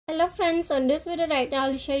friends, on this video right now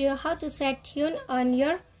I'll show you how to set tune on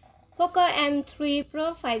your Poco M3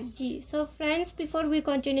 Pro 5G. So friends, before we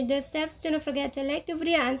continue the steps, do not forget to like the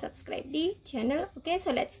video and subscribe the channel. Okay,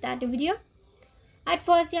 so let's start the video. At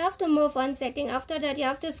first you have to move on setting. After that you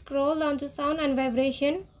have to scroll down to sound and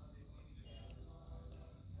vibration.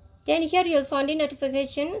 Then here you'll find the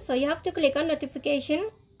notification, so you have to click on notification.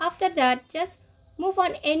 After that just move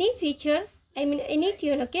on any feature, any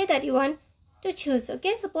tune, okay, that you want to choose.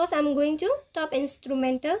 Okay, suppose I'm going to top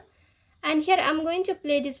instrumental and here I'm going to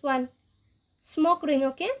play this one, smoke ring.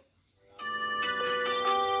 Okay,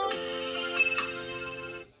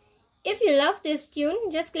 if you love this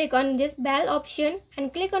tune, just click on this bell option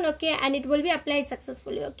and click on OK and it will be applied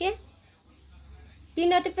successfully. Okay, the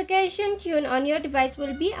notification tune on your device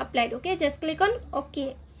will be applied. Okay, just click on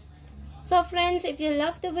OK. So friends, if you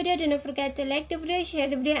love the video, do not forget to like the video, share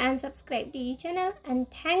the video and subscribe to the channel, and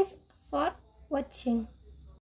thanks for watching.